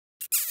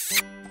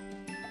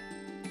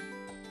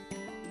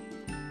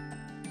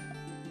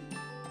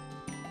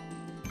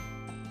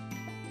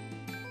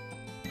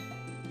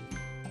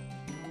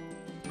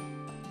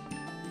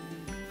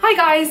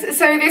Hi guys,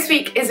 so this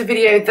week is a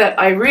video that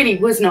I really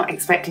was not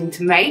expecting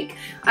to make.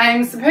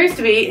 I'm supposed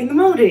to be in the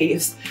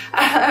Maldives.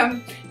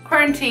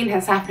 Quarantine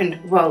has happened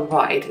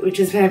worldwide, which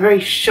has been a very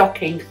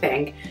shocking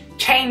thing.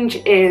 Change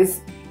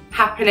is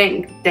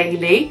happening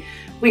daily.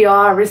 We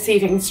are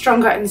receiving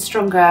stronger and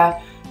stronger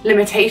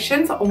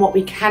limitations on what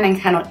we can and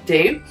cannot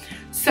do.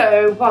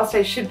 So whilst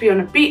I should be on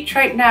a beach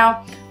right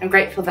now, I'm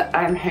grateful that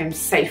I'm home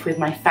safe with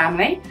my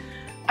family.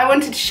 I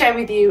wanted to share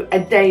with you a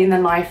day in the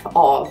life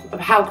of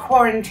how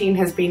quarantine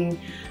has been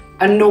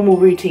a normal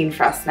routine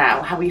for us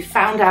now, how we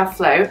found our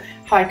flow,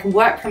 how I can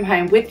work from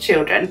home with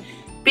children,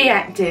 be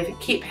active,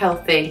 keep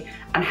healthy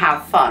and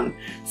have fun.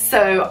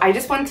 So I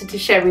just wanted to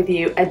share with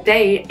you a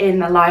day in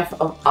the life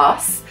of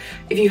us.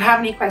 If you have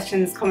any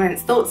questions,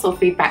 comments, thoughts or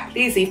feedback,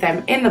 please leave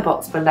them in the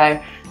box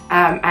below.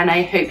 And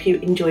I hope you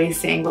enjoy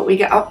seeing what we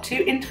get up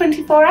to in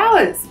 24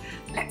 hours.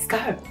 Let's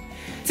go.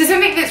 So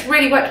something that's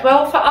really worked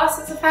well for us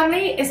as a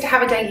family is to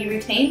have a daily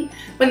routine.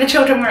 When the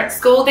children were at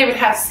school, they would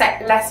have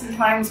set lesson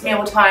times,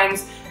 meal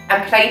times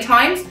and play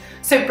times.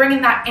 So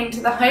bringing that into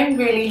the home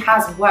really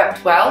has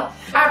worked well.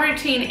 Our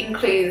routine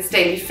includes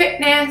daily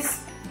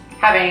fitness,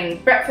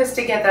 having breakfast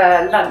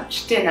together,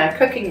 lunch, dinner,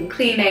 cooking and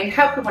cleaning,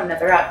 helping one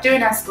another out,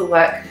 doing our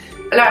schoolwork,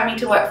 allowing me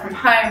to work from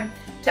home,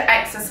 to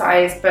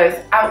exercise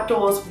both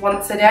outdoors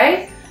once a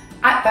day,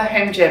 at the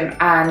home gym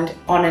and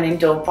on an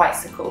indoor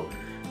bicycle.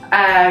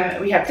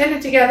 We have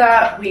dinner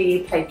together,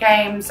 we play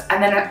games,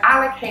 and then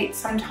allocate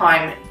some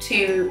time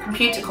to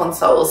computer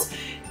consoles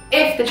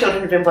if the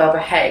children have been well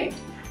behaved.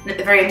 And at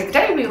the very end of the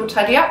day, we all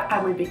tidy up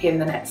and we begin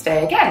the next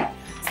day again.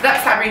 So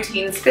that's our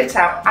routine split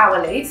out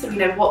hourly, so we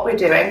know what we're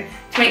doing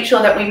to make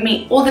sure that we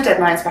meet all the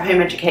deadlines for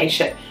home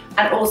education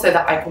and also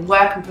that I can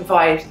work and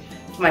provide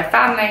for my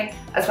family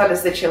as well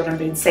as the children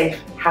being safe,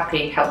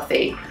 happy,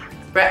 healthy.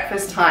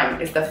 Breakfast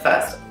time is the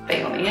first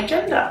thing on the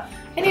agenda.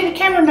 I need a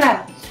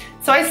cameraman.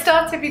 So I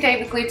start every day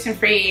with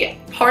gluten-free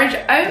porridge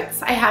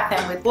oats. I have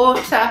them with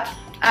water,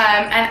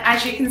 and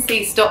as you can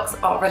see, stocks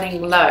are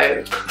running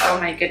low. Oh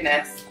my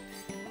goodness.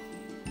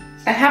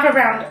 I have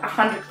around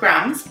 100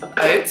 grams of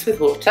oats with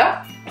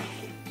water.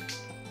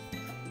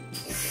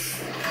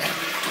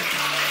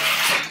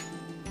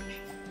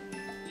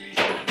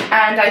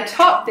 And I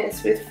top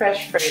this with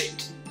fresh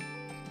fruit.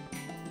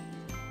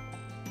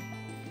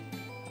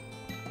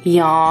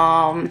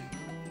 Yum.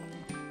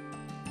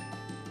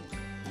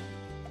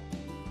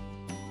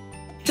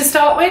 To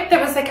start with,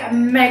 there was like a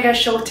mega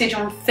shortage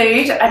on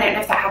food. I don't know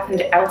if that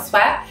happened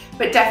elsewhere,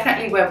 but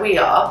definitely where we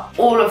are,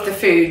 all of the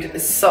food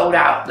is sold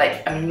out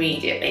like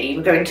immediately.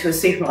 We go into a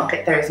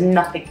supermarket, there is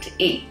nothing to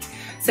eat.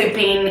 So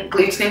being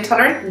gluten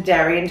intolerant and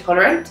dairy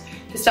intolerant,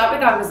 to start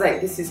with I was like,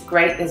 this is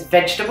great, there's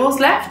vegetables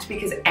left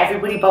because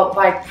everybody bulk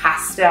buy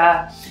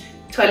pasta,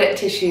 toilet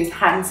tissues,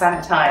 hand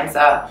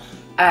sanitizer,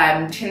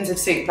 tins of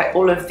soup, like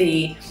all of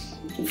the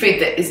food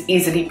that is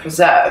easily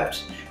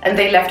preserved. And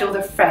they left all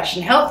the fresh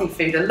and healthy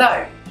food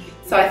alone.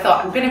 So I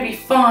thought, I'm gonna be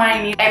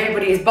fine.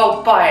 Everybody is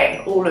bulk buying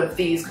all of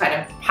these kind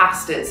of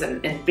pastas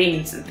and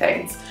beans and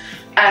things.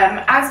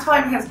 As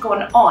time has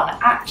gone on,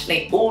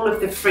 actually all of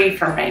the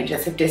free-from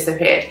ranges have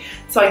disappeared.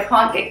 So I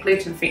can't get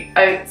gluten-free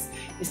oats.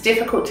 It's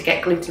difficult to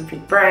get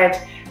gluten-free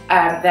bread.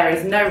 There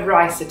is no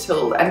rice at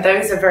all. And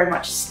those are very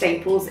much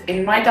staples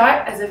in my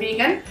diet as a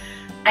vegan.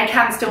 I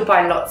can still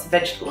buy lots of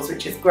vegetables,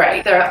 which is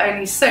great. There are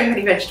only so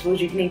many vegetables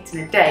you can eat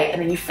in a day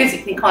and then you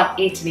physically can't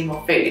eat any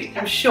more food.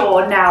 I'm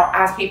sure now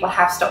as people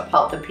have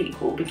stockpiled, the peak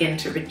will begin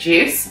to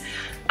reduce,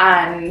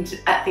 and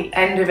at the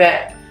end of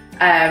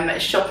it,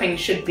 shopping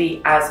should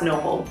be as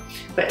normal.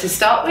 But to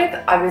start with,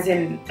 I was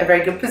in a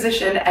very good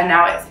position and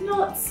now it's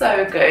not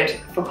so good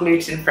for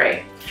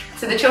gluten-free.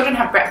 So the children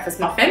have breakfast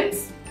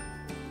muffins,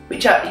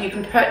 which you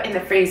can put in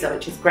the freezer,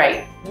 which is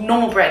great.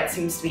 Normal bread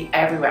seems to be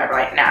everywhere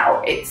right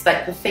now. It's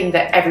like the thing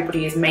that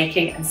everybody is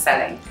making and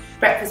selling.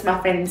 Breakfast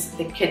muffins,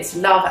 the kids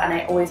love, and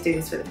I always do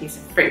this with a piece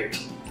of fruit.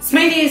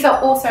 Smoothies are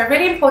also a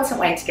really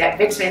important way to get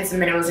vitamins and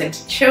minerals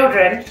into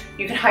children.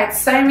 You can hide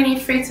so many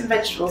fruits and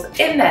vegetables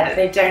in there that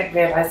they don't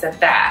realise they're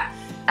there.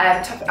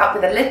 Top it up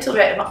with a little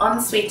bit of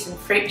unsweetened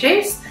fruit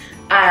juice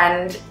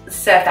and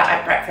serve that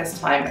at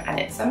breakfast time, and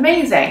it's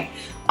amazing.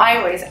 I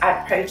always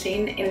add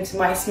protein into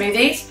my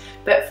smoothies,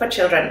 but for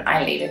children,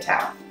 I leave it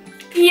out.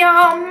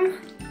 Yum!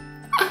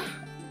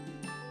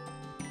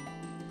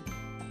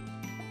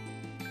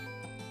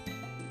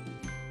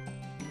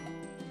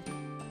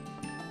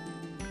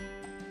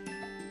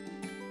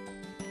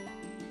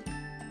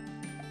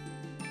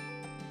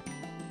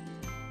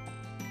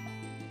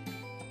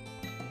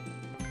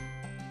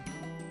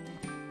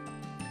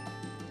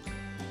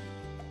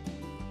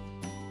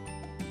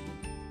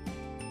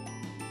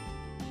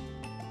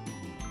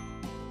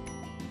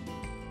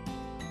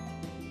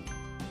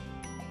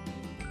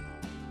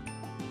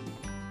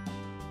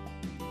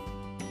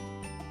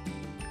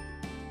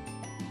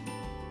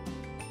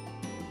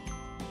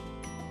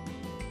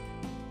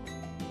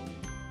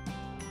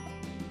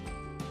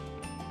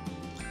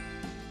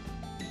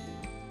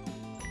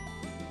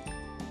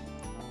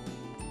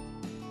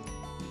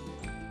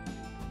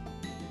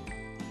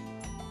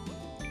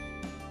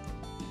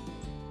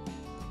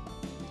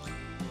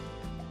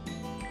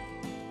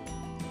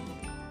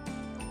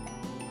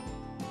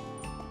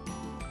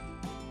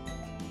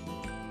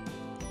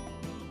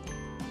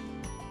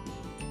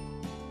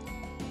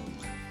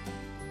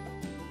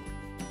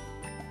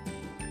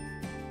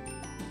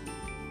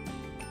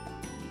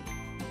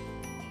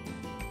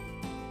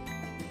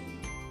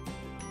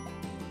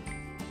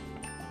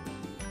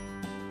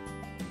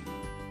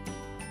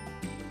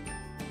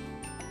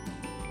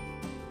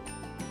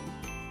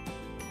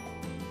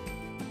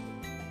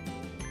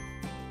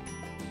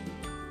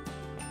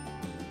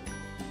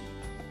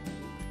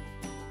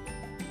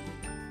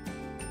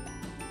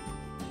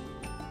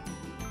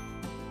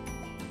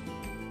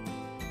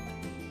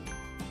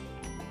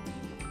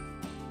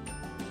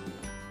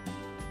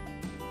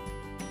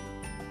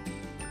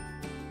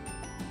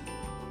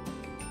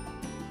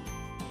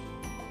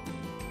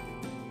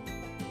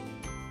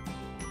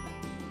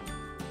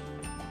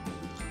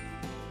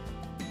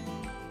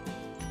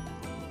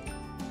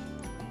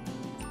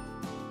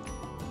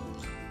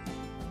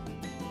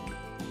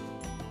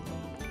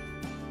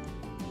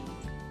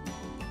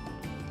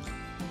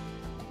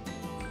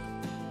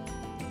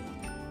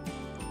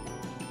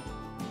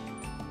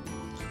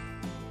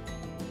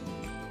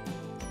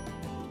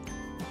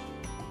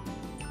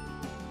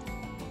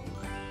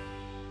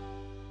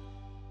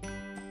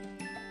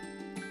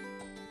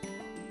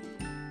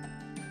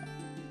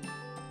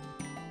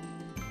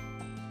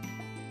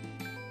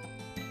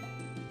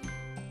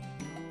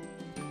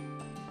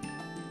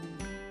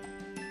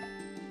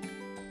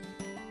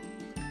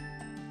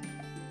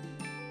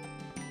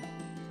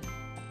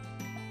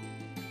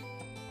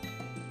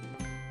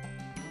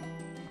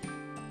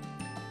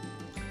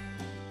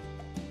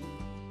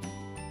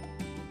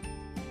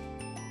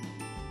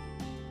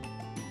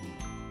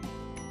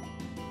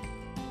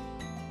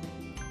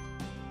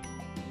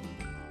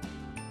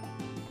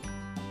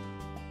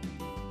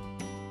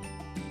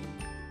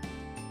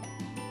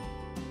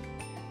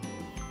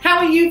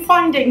 are you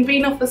finding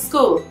being off of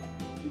school?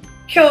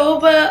 Cool,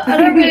 but I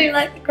don't really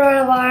like the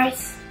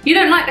coronavirus. You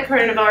don't like the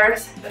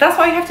coronavirus. That's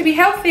why you have to be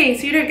healthy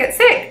so you don't get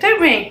sick, don't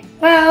we?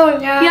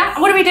 Well, yeah. Yeah,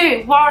 what do we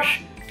do?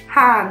 Wash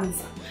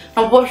hands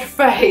and wash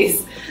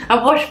face.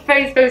 And wash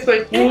face.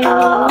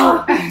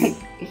 Oh.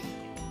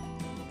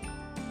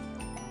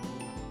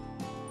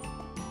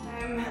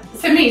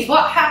 So Mies,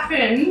 what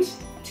happened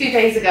 2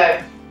 days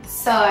ago?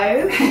 So,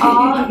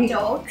 our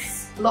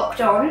dogs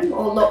locked on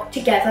or locked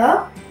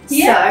together.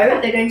 Yeah.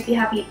 So, they're going to be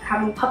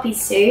having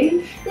puppies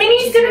soon.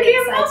 Minnie's gonna be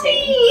a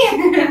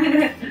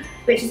mummy!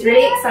 Which is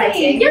really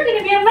exciting. You're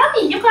gonna be a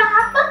mummy, you're gonna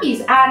have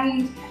puppies.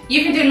 And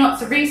you've been doing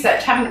lots of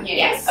research, haven't you?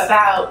 Yes.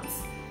 About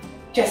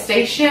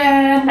gestation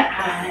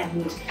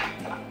and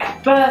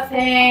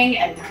birthing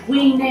and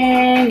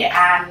weaning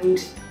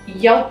and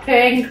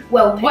yelping.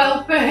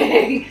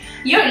 Whelping.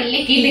 You're a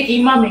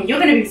licky mummy. You're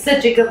gonna be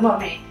such a good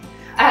mummy.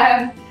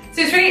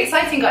 So it's really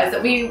exciting, guys,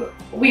 that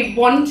we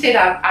wanted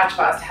our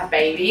Ajvars to have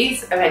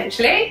babies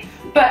eventually,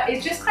 but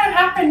it just kind of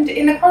happened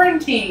in the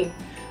quarantine.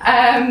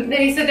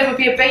 They said there would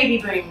be a baby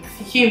boom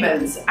for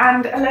humans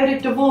and a load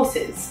of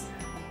divorces.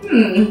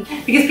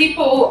 Because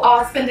people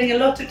are spending a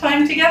lot of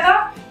time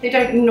together. They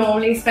don't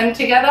normally spend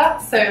together,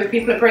 so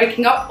people are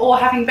breaking up or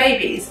having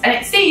babies. And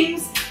it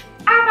seems,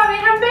 we're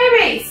having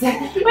babies.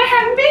 We're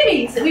having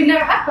babies. We've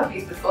never had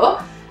puppies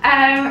before.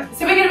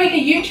 So we're going to make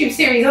a YouTube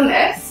series on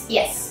this.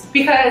 Yes.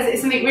 Because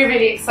it's something we're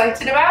really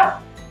excited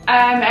about.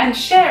 And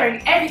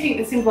sharing everything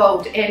that's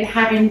involved in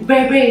having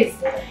babies.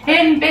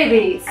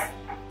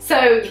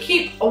 So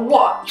keep a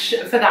watch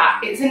for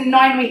that. It's in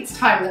 9 weeks'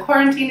 time. The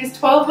quarantine is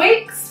 12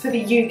 weeks for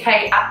the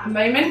UK at the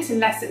moment,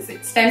 unless it's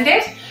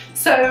extended.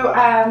 So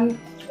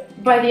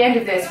by the end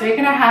of this, we're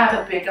going to have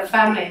a bigger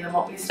family than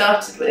what we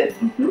started with.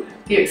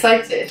 You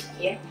excited?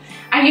 Yeah.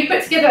 And you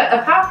put together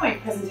a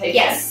PowerPoint presentation.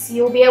 Yes,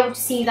 you'll be able to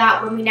see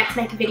that when we next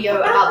make a video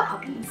about the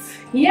puppies.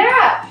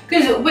 Yeah,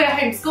 because we're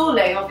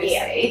homeschooling,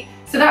 obviously.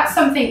 So that's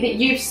something that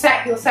you've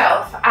set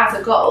yourself as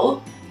a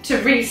goal to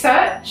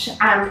research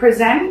and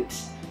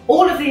present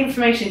all of the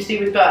information to do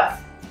with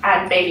birth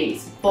and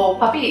babies for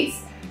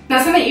puppies.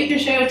 Now, something you can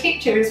show your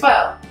teacher as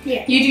well.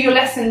 Yeah. You do your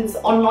lessons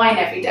online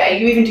every day.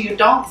 You even do your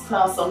dance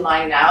class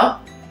online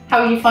now. How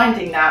are you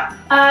finding that?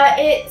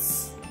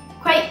 It's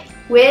quite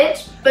weird,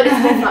 but it's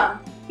more fun.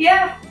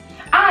 Yeah.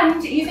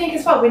 And you think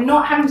as well, we're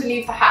not having to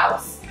leave the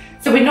house.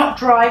 So we're not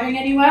driving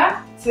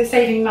anywhere, so we're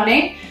saving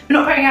money. We're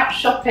not going out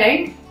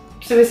shopping,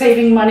 so we're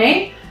saving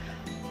money.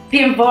 The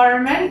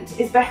environment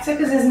is better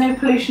because there's no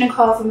pollution of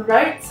cars on the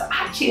road. So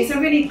actually it's a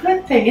really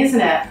good thing,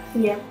 isn't it?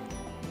 Yeah.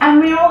 And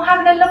we're all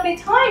having a lovely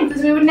time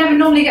because we would never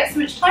normally get so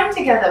much time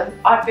together.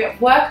 I'd be at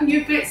work and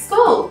you'd be at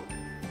school.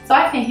 So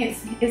I think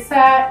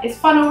it's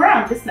fun all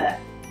round, isn't it?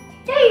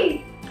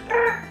 Yay!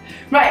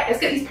 Right, let's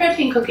get these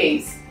protein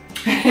cookies.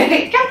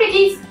 Come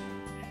cookies!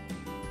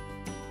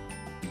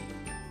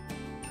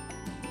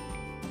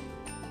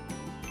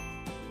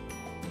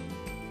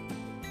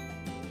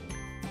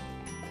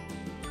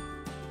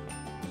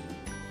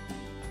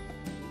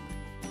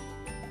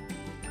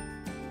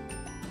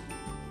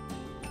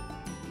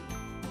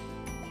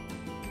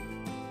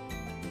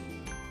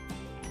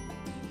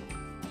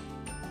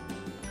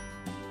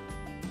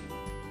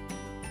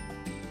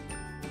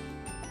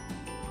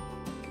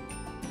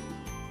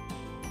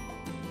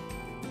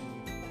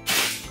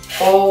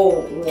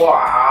 Oh,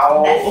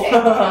 wow.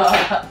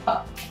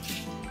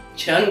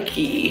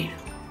 Chunky.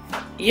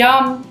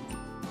 Yum.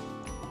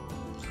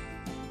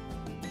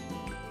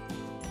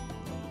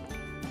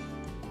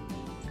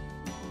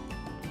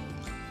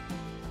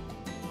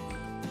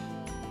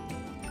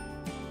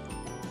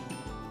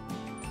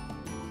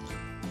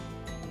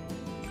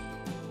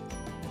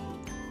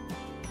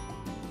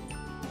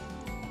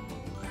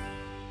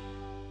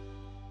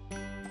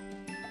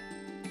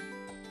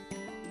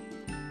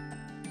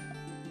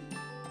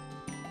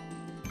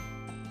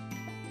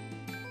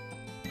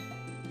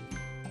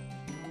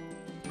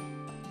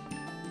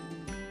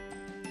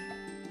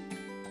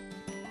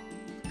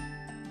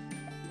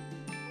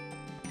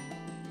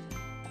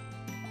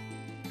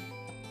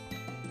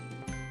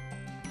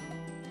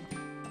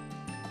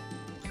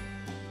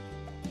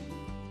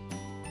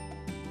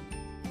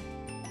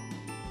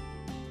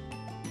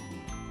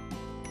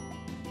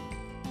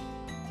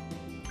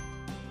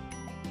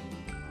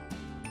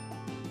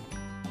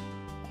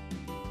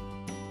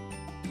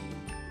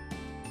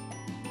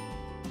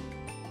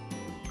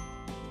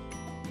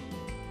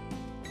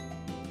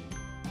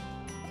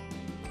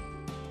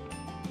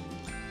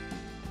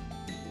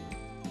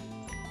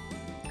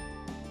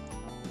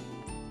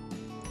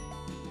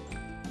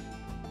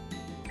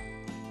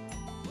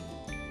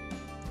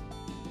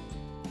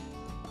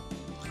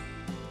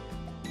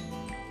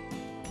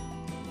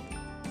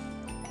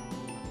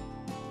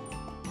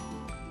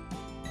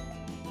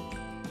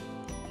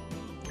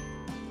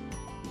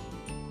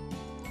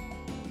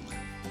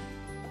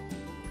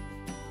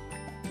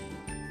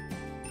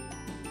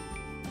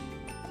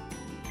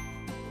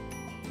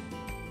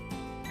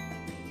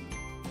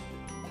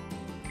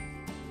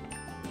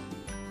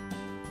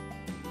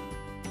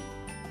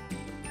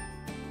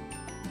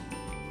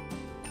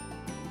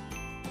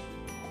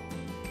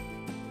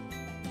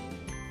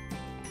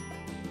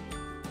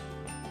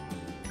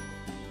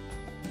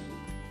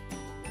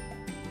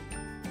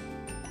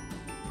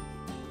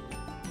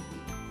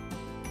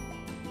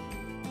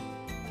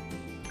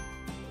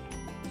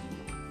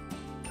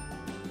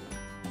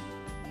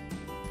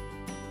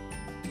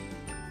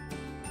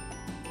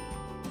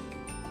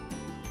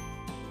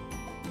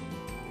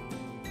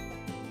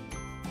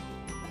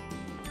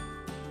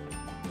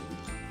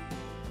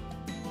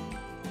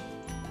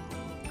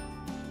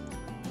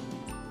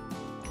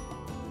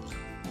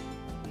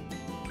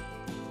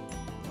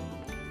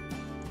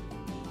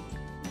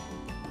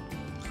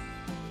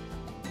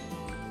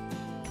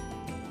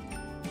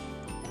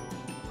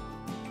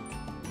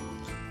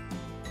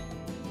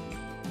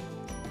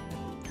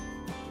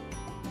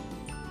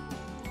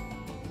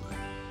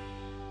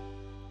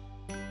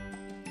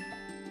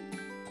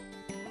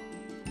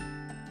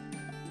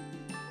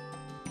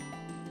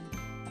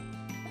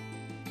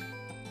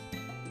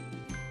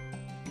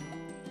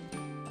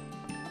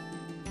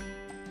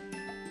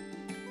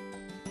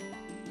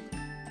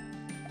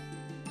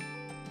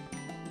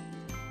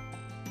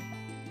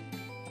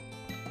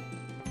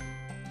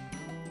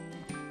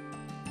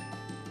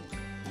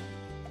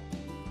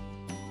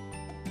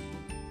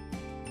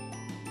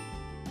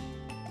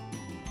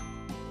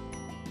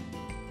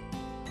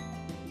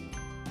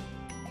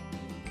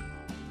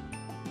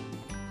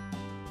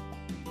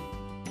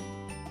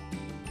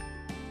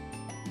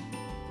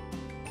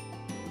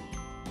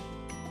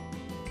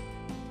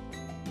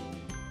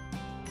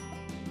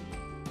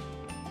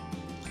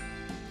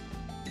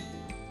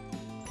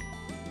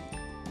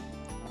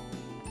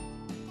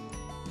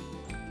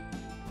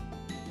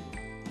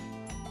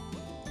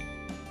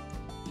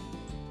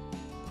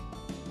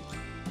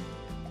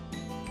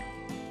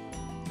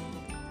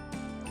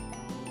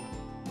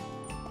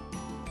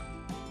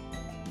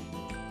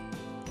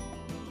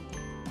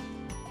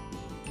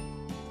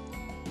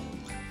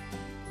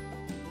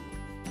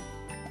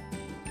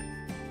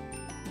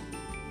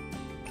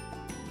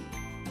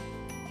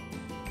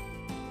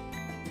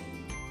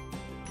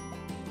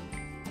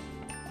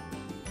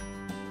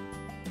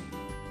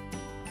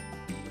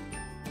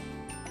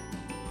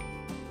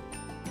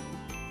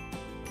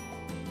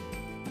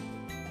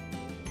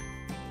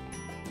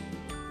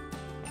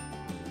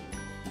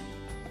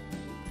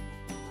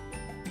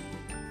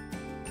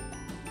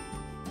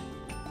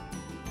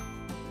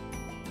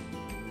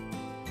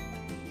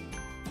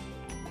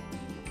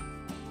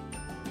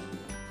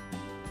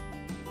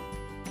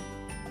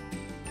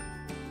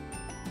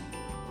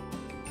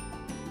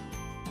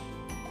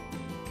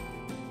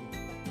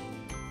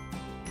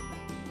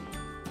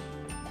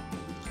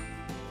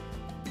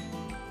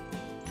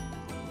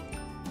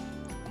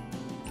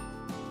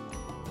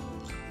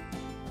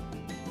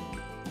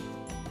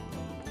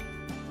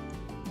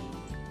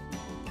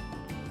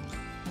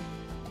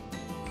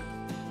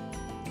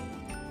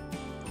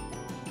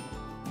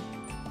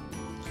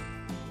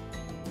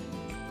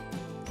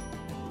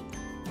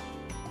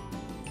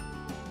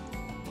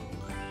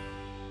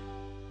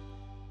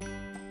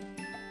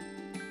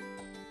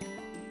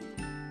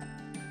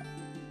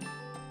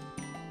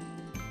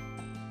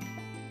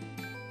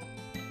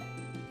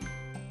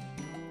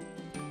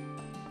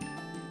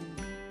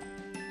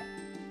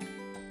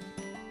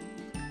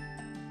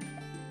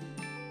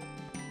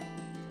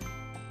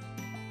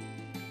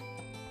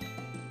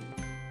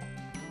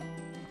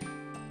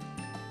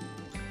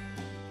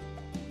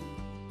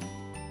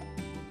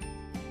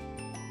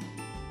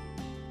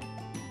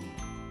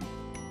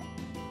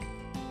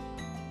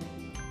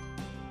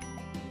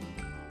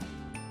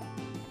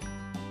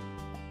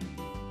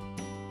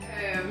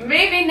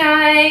 Movie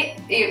night.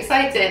 Are you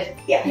excited?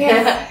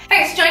 Yeah.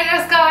 Thanks for joining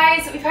us,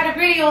 guys. We've had a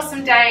really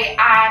awesome day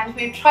and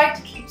we've tried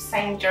to keep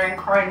sane during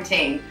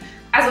quarantine.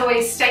 As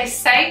always, stay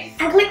safe.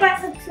 And click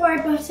that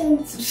subscribe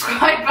button.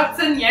 Subscribe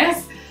button,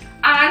 yes.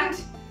 And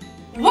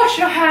wash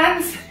your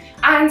hands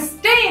and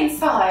stay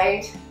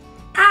inside.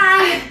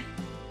 And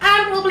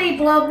probably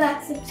blow up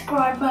that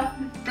subscribe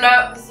button. Blow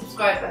up the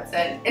subscribe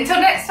button. Until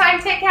next time,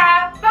 take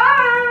care.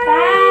 Bye.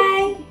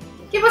 Bye.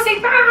 You will say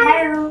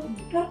bye.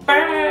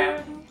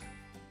 Bye.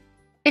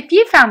 If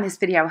you found this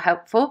video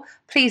helpful,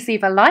 please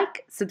leave a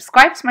like,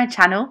 subscribe to my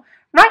channel,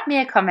 write me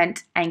a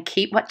comment and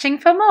keep watching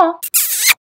for more.